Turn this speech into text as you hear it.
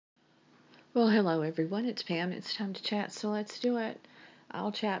Well, hello everyone. It's Pam. It's time to chat, so let's do it.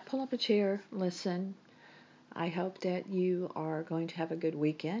 I'll chat. Pull up a chair, listen. I hope that you are going to have a good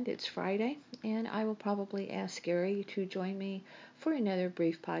weekend. It's Friday, and I will probably ask Gary to join me for another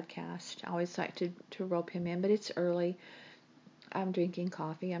brief podcast. I always like to rope him in, but it's early. I'm drinking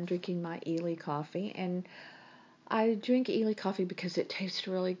coffee. I'm drinking my Ely coffee, and I drink Ely coffee because it tastes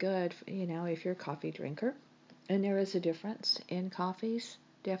really good, if you're a coffee drinker. And there is a difference in coffees.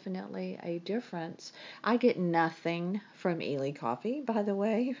 Definitely a difference. I get nothing from Ely Coffee, by the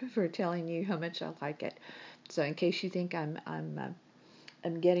way, for telling you how much I like it. So in case you think I'm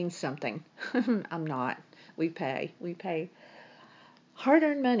getting something, I'm not. We pay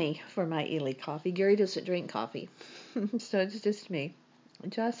hard-earned money for my Ely Coffee. Gary doesn't drink coffee, so it's just me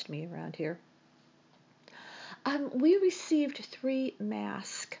around here. We received 3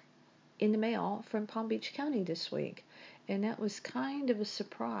 masks in the mail from Palm Beach County this week, and that was kind of a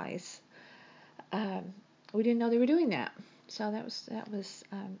surprise. Um, we didn't know they were doing that, so that was.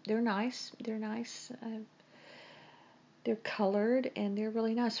 They're nice. They're nice. They're colored and they're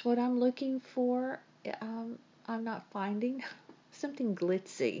really nice. What I'm looking for, I'm not finding. Something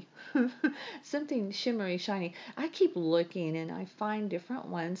glitzy, something shimmery, shiny. I keep looking and I find different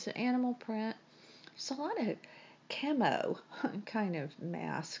ones. Animal print. There's a lot of camo kind of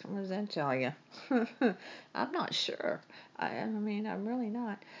mask. What does that tell you? I'm not sure. I mean, I'm really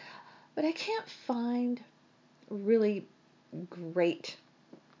not. But I can't find really great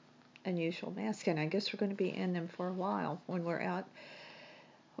unusual masks, and I guess we're going to be in them for a while when we're out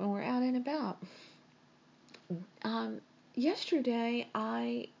and about. Um, Yesterday,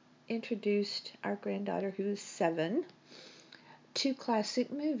 I introduced our granddaughter, who is 7, to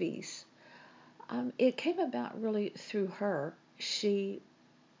classic movies. It came about really through her. She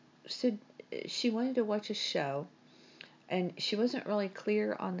said she wanted to watch a show, and she wasn't really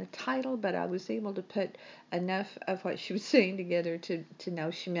clear on the title, but I was able to put enough of what she was saying together to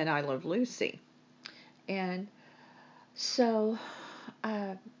know she meant I Love Lucy. And so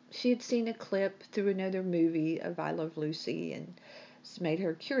uh, she had seen a clip through another movie of I Love Lucy, and it's made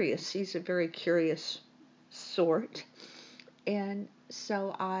her curious. She's a very curious sort. And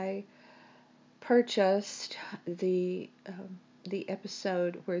so I purchased the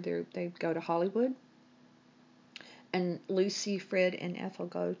episode where they go to Hollywood, and Lucy, Fred, and Ethel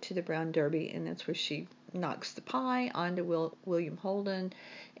go to the Brown Derby, and that's where she knocks the pie onto William Holden.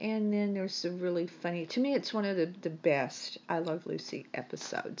 And then there's some really funny, to me it's one of the best I Love Lucy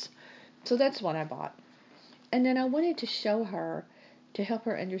episodes. So that's what I bought. And then I wanted to show her, to help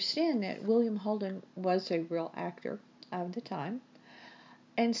her understand that William Holden was a real actor of the time.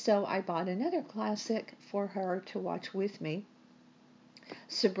 And so I bought another classic for her to watch with me,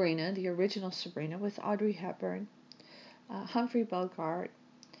 Sabrina, the original Sabrina, with Audrey Hepburn, Humphrey Bogart,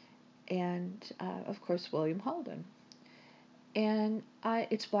 and of course William Holden. And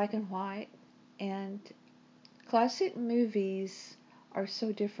it's black and white, and classic movies are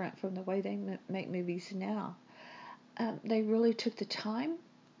so different from the way they make movies now. They really took the time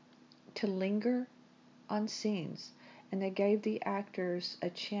to linger on scenes, and they gave the actors a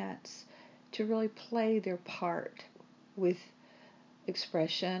chance to really play their part with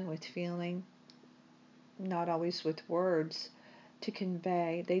expression, with feeling, not always with words to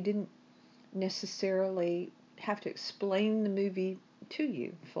convey. They didn't necessarily have to explain the movie to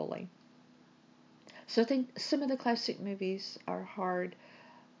you fully. So I think some of the classic movies are hard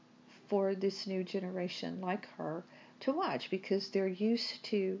for this new generation like her to watch because they're used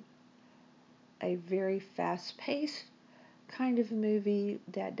to a very fast-paced kind of movie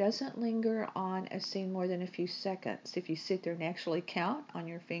that doesn't linger on a scene more than a few seconds. If you sit there and actually count on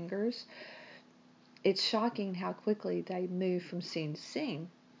your fingers, it's shocking how quickly they move from scene to scene.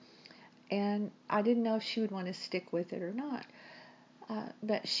 And I didn't know if she would want to stick with it or not,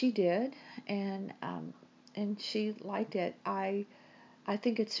 but she did, and she liked it. I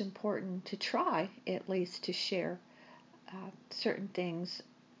think it's important to try at least to share certain things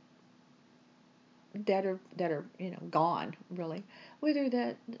that are gone really, whether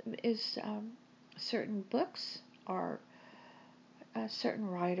that is certain books or certain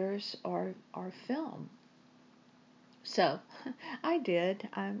writers or film. So I did.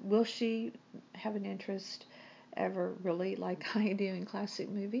 Will she have an interest ever really like I do in classic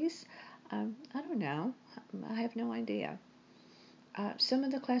movies? I don't know. I have no idea. Some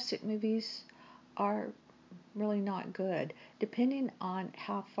of the classic movies are really not good. Depending on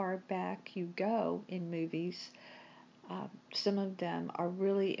how far back you go in movies, some of them are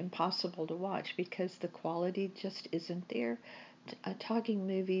really impossible to watch because the quality just isn't there. Talking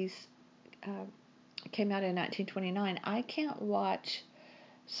movies uh, came out in 1929. I can't watch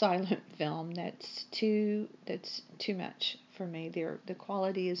silent film that's too much for me. The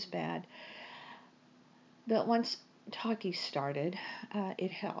quality is bad. But once talkie started,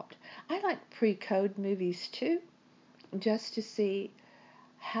 it helped. I like pre-code movies too, just to see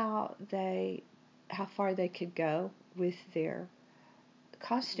how they how far they could go with their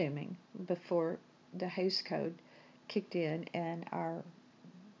costuming before the Hays Code kicked in and our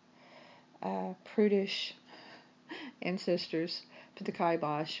prudish ancestors put the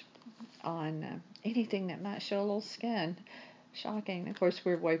kibosh on anything that might show a little skin. Shocking. Of course,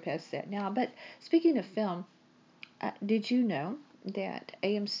 we're way past that now. But speaking of film, did you know that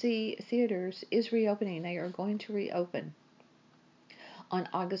AMC Theaters is reopening? They are going to reopen on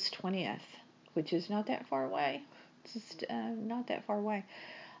August 20th, which is not that far away. It's just not that far away.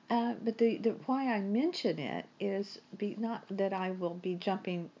 But the why I mention it is not that I will be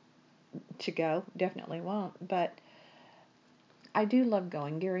jumping to go, definitely won't, but I do love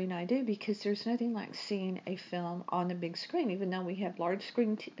going, Gary and I do, because there's nothing like seeing a film on the big screen, even though we have large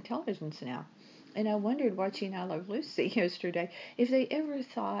screen televisions now. And I wondered watching I Love Lucy yesterday if they ever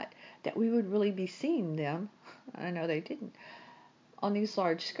thought that we would really be seeing them. I know they didn't on these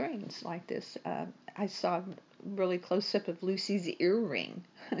large screens like this. I saw a really close up of Lucy's earring,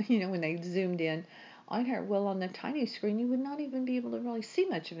 when they zoomed in on her. Well, on the tiny screen, you would not even be able to really see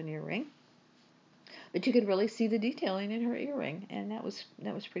much of an earring, but you could really see the detailing in her earring, and that was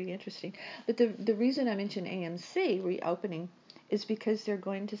pretty interesting. But the reason I mentioned AMC reopening is because they're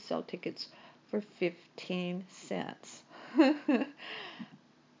going to sell tickets for 15 cents.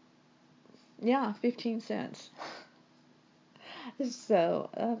 Yeah, 15 cents. So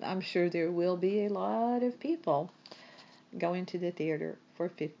I'm sure there will be a lot of people going to the theater for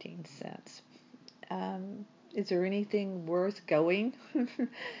 15 cents. Is there anything worth going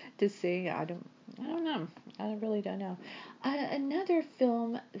to see? I don't know. I really don't know. Another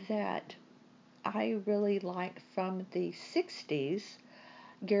film that I really like from the 60s,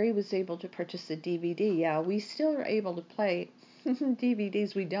 Gary was able to purchase a DVD. Yeah, we still are able to play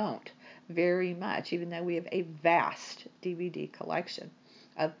DVDs. We don't very much, even though we have a vast DVD collection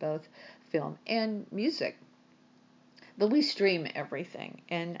of both film and music. But we stream everything,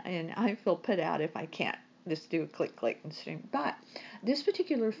 and I feel put out if I can't just do a click and stream. But this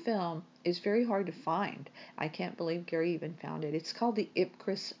particular film is very hard to find. I can't believe Gary even found it. It's called The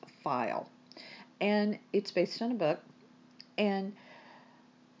Ipcress File, and it's based on a book, and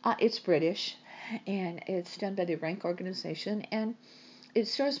it's British, and it's done by the Rank Organization, and it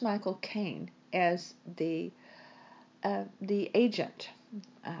stars Michael Caine as the agent,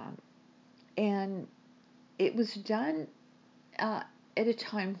 um, and it was done at a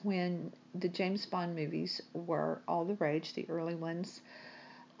time when the James Bond movies were all the rage, the early ones.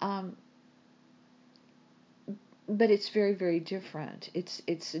 Um, but it's very, very different.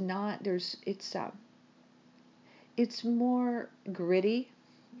 It's not there's it's more gritty,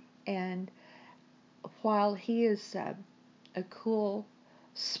 and while he is a cool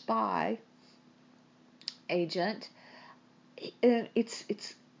spy agent,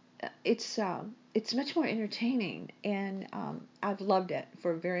 it's much more entertaining, and I've loved it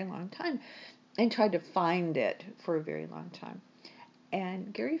for a very long time, and tried to find it for a very long time.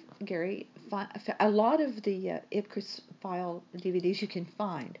 And Gary, a lot of the Ipcress File DVDs you can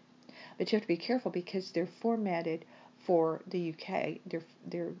find, but you have to be careful because they're formatted for the UK.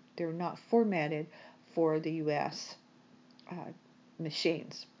 They're not formatted for the US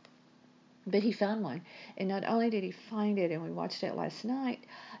machines. But he found one, and not only did he find it, and we watched it last night,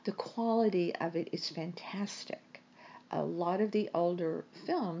 the quality of it is fantastic. A lot of the older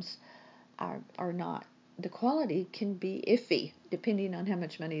films are not. The quality can be iffy depending on how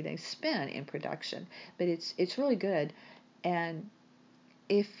much money they spend in production, but it's really good. And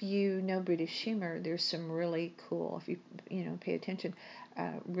if you know British humor, there's some really cool, if you pay attention,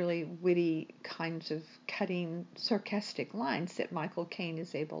 really witty kinds of cutting, sarcastic lines that Michael Caine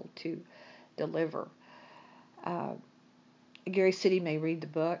is able to deliver. Uh, Gary said he may read the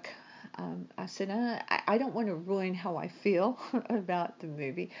book. I said, I don't want to ruin how I feel about the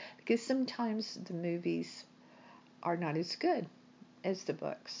movie, because sometimes the movies are not as good as the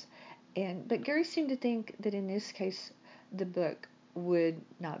books. But Gary seemed to think that in this case, the book would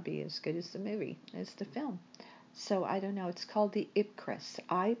not be as good as the movie, as the film. So I don't know. It's called The Ipcress,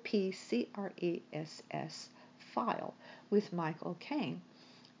 Ipcress File, with Michael Caine.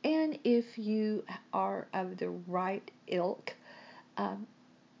 And if you are of the right ilk, um,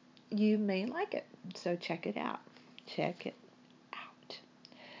 you may like it. So check it out. Check it out.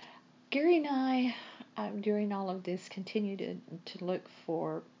 Gary and I, during all of this, continue to look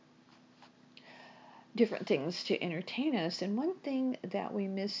for different things to entertain us. And one thing that we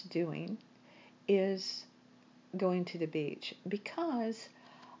miss doing is going to the beach, because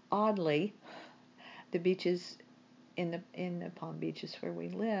oddly, the beaches in the Palm Beaches where we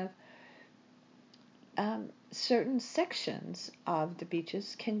live, certain sections of the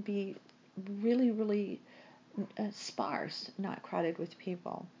beaches can be really, really sparse, not crowded with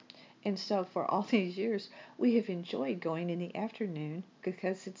people. And so for all these years, we have enjoyed going in the afternoon,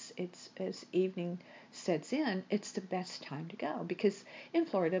 because it's as evening sets in, it's the best time to go. Because in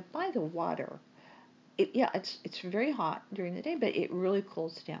Florida, by the water, it's very hot during the day, but it really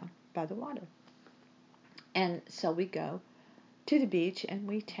cools down by the water. And so we go to the beach and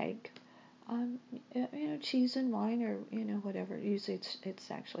we take cheese and wine, or whatever. Usually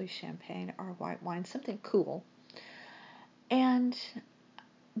it's actually champagne or white wine, something cool. And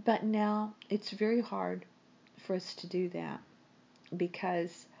but now it's very hard for us to do that,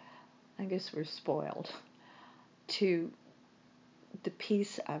 because I guess we're spoiled to the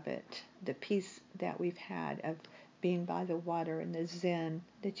peace of it, the peace that we've had of being by the water and the zen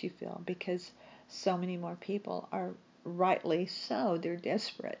that you feel, because so many more people are, rightly so, they're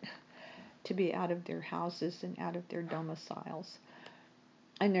desperate to be out of their houses and out of their domiciles.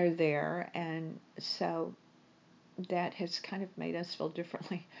 And they're there, and so that has kind of made us feel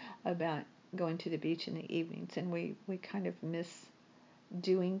differently about going to the beach in the evenings. And we kind of miss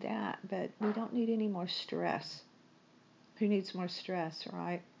doing that, but we don't need any more stress. Who needs more stress,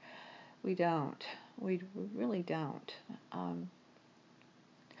 right? We don't. We really don't.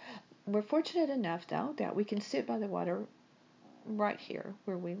 We're fortunate enough, though, that we can sit by the water right here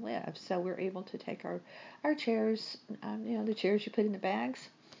where we live. So we're able to take our chairs, the chairs you put in the bags,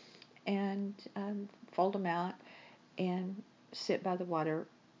 and fold them out and sit by the water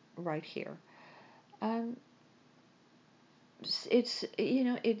right here. Um, it's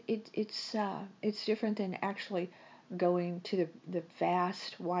different than actually going to the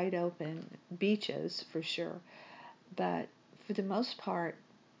vast, wide open beaches, for sure. But for the most part,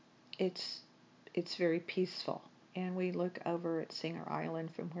 it's very peaceful. And we look over at Singer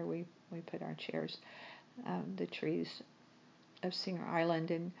Island from where we put our chairs, the trees of Singer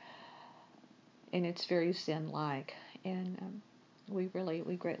Island, and it's very zen-like. And we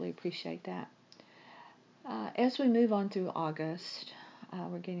greatly appreciate that. As we move on through August,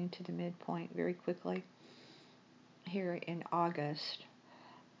 we're getting to the midpoint very quickly here in August.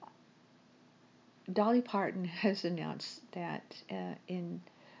 Dolly Parton has announced that in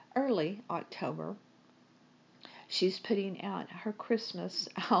early October, she's putting out her Christmas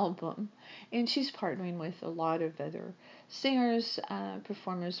album, and she's partnering with a lot of other singers,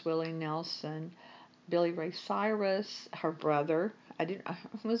 performers, Willie Nelson, Billy Ray Cyrus, her brother. I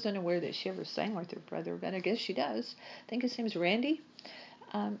wasn't aware that she ever sang with her brother, but I guess she does. I think his name is Randy.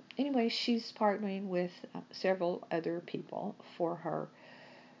 Anyway, she's partnering with several other people for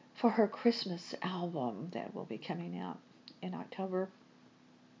her Christmas album that will be coming out in October.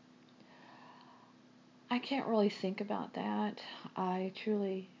 I can't really think about that. I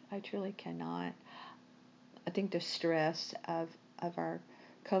truly cannot. I think the stress of our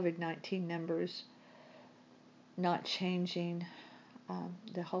COVID-19 numbers not changing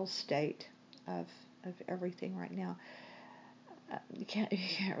the whole state of everything right now. You can't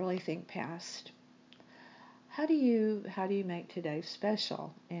really think past. How do you make today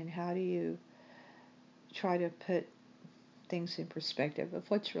special, and how do you try to put things in perspective of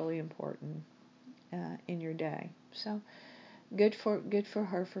what's really important in your day? So good for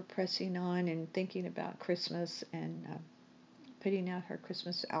her for pressing on and thinking about Christmas, and putting out her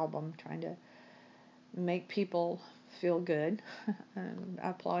Christmas album, trying to make people feel good. I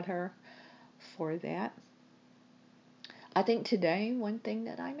applaud her for that. I think today one thing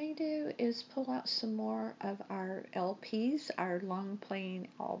that I may do is pull out some more of our LPs, our long playing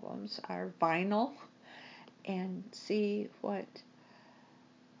albums, our vinyl, and see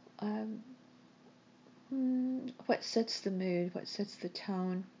um, what sets the mood, what sets the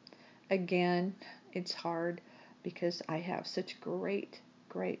tone. Again, it's hard because I have such great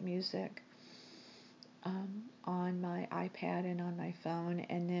music on my iPad and on my phone.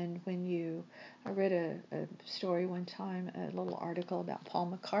 And then I read a story one time, a little article about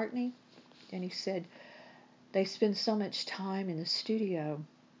Paul McCartney, and he said they spend so much time in the studio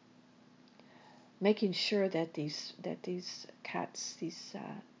making sure that these cuts, the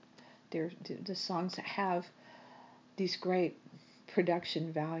songs have these great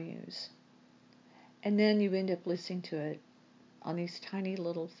production values, and then you end up listening to it on these tiny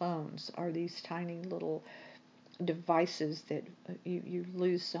little phones or these tiny little devices that you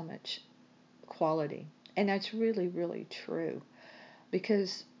lose so much quality. And that's really true,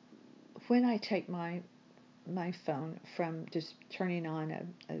 because when I take my phone from just turning on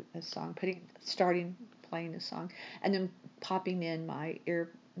a song, starting playing a song, and then popping in my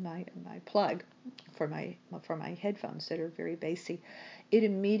plug for my headphones that are very bassy, it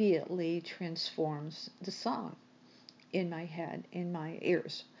immediately transforms the song in my head, in my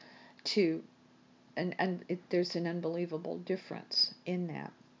ears, to there's an unbelievable difference in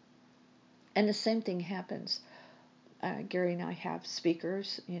that. And the same thing happens. Gary and I have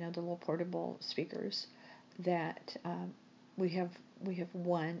speakers, the little portable speakers that we have. We have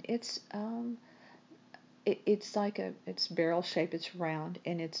one. It's like it's barrel shaped. It's round,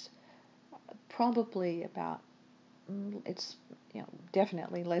 and it's probably about it's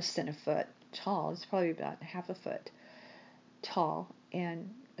definitely less than a foot tall. It's probably about half a foot tall and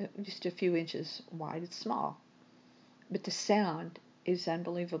just a few inches wide. It's small, but the sound is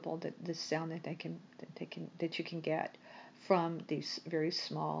unbelievable. The sound that you can get from these very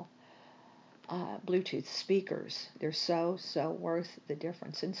small Bluetooth speakers. They're so worth the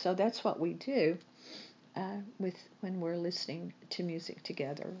difference. And so that's what we do with when we're listening to music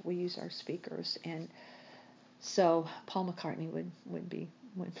together. We use our speakers, and so Paul McCartney would be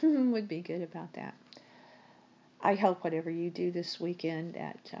would be good about that. I hope whatever you do this weekend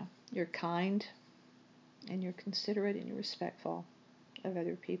that you're kind and you're considerate and you're respectful of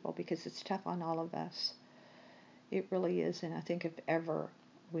other people, because it's tough on all of us. It really is, and I think if ever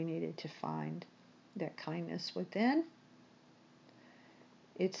we needed to find that kindness within,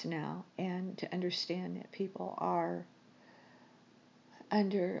 it's now, and to understand that people are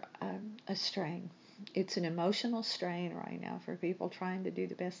under a strain. It's an emotional strain right now for people trying to do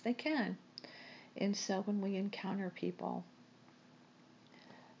the best they can. And so when we encounter people,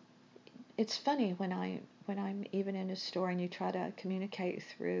 it's funny when I'm even in a store and you try to communicate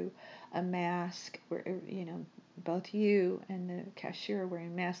through a mask, where both you and the cashier are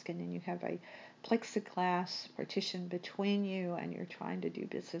wearing masks, and then you have a plexiglass partition between you, and you're trying to do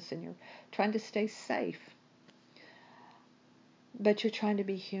business and you're trying to stay safe, but you're trying to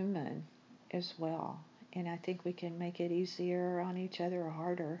be human as well. And I think we can make it easier on each other or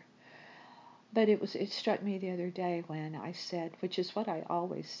harder. But it struck me the other day when I said, which is what I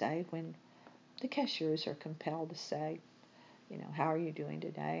always say when the cashiers are compelled to say, how are you doing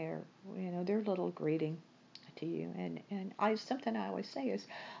today? Or, their little greeting to you. And something I always say is,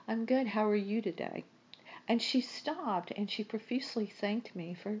 I'm good, how are you today? And she stopped and she profusely thanked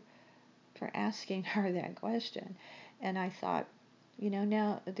me for asking her that question. And I thought,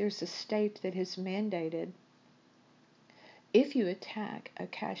 now there's a state that has mandated if you attack a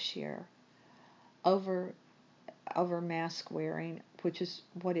cashier over mask wearing, which is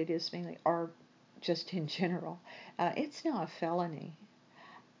what it is mainly, or just in general, it's now a felony.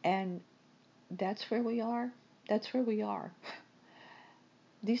 And that's where we are. That's where we are.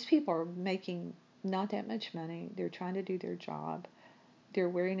 These people are making not that much money. They're trying to do their job. They're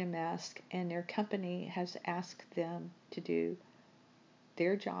wearing a mask, and their company has asked them to do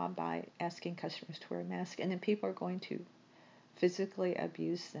their job by asking customers to wear a mask, and then people are going to physically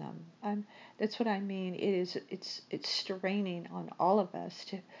abuse them. That's what I mean. It's straining on all of us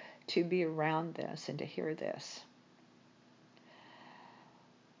to be around this and to hear this.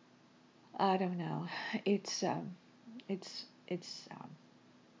 I don't know. It's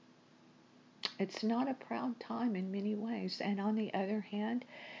not a proud time in many ways, and on the other hand,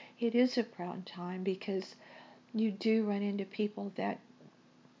 it is a proud time because you do run into people that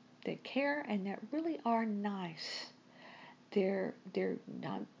care and that really are nice. They're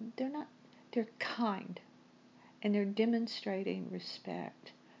not they're kind, and they're demonstrating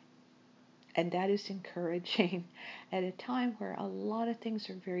respect, and that is encouraging at a time where a lot of things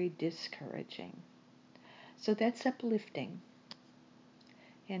are very discouraging. So that's uplifting,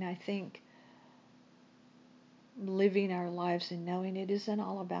 and I think living our lives and knowing it isn't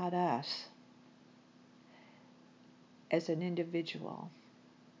all about us as an individual.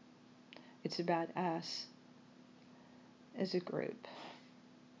 It's about us as a group,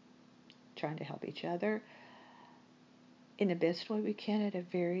 trying to help each other in the best way we can at a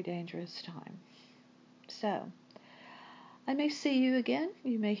very dangerous time. So, I may see you again.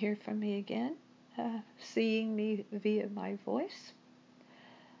 You may hear from me again, seeing me via my voice.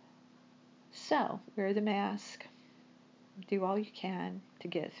 So, wear the mask. Do all you can to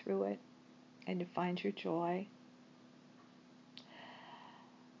get through it and to find your joy.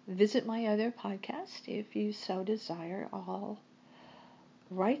 Visit my other podcast if you so desire, all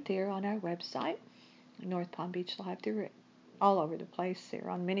right there on our website, North Palm Beach Live. They're all over the place. They're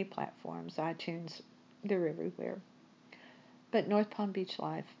on many platforms, iTunes, they're everywhere. But North Palm Beach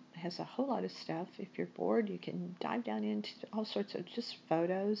Live has a whole lot of stuff. If you're bored, you can dive down into all sorts of just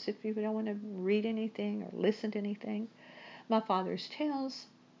photos if you don't want to read anything or listen to anything. My Father's Tales,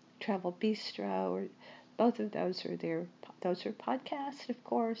 Travel Bistro, or both of those are there. Those are podcasts, of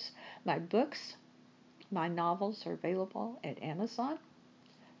course. My books, my novels are available at Amazon.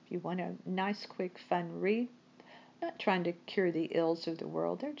 If you want a nice, quick, fun read, not trying to cure the ills of the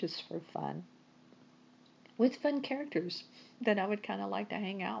world, they're just for fun. With fun characters that I would kind of like to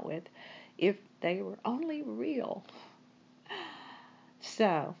hang out with if they were only real.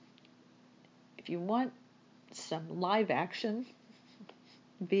 So, if you want some live action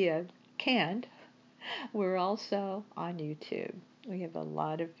via canned, we're also on YouTube. We have a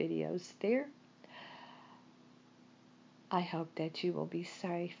lot of videos there. I hope that you will be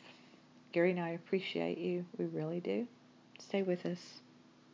safe. Gary and I appreciate you. We really do. Stay with us.